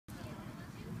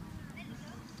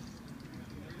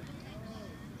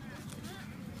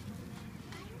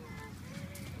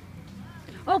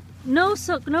No,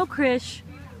 so no, Krish.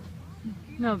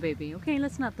 No, baby. Okay,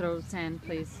 let's not throw sand,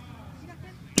 please.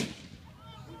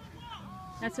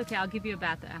 That's okay. I'll give you a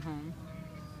bath at home.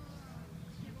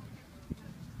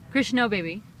 Krish, no,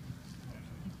 baby.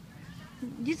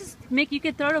 You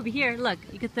could throw it over here. Look,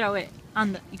 you could throw it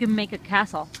on you can make a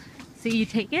castle. So you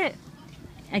take it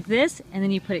like this, and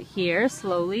then you put it here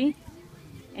slowly,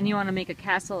 and you want to make a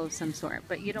castle of some sort,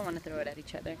 but you don't want to throw it at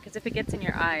each other, because if it gets in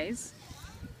your eyes,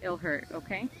 it'll hurt,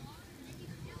 okay?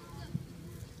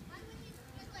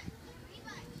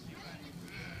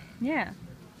 Yeah.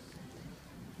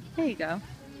 There you go.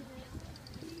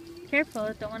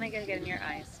 Careful, don't want to get in your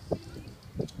eyes.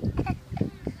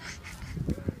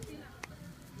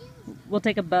 We'll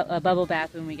take a bubble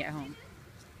bath when we get home.